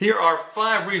Here are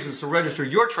 5 reasons to register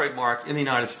your trademark in the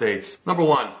United States. Number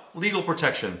 1, legal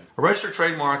protection. A registered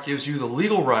trademark gives you the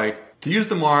legal right to use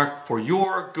the mark for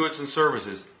your goods and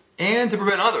services and to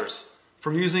prevent others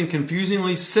from using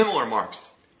confusingly similar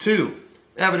marks. 2,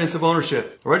 evidence of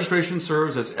ownership. A registration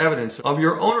serves as evidence of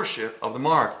your ownership of the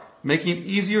mark, making it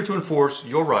easier to enforce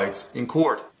your rights in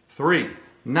court. 3,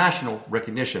 national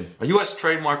recognition. A U.S.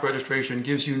 trademark registration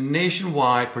gives you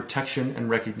nationwide protection and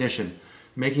recognition,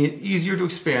 making it easier to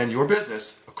expand your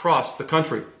business across the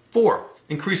country. 4,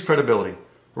 increased credibility.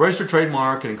 A registered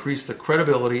trademark can increase the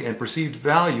credibility and perceived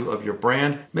value of your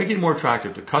brand, making it more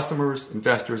attractive to customers,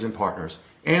 investors, and partners.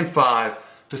 And 5,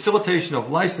 facilitation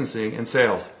of licensing and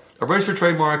sales. A registered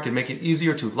trademark can make it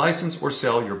easier to license or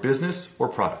sell your business or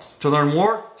products. To learn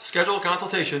more, schedule a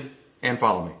consultation and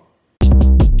follow me.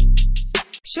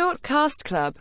 Shortcast Club.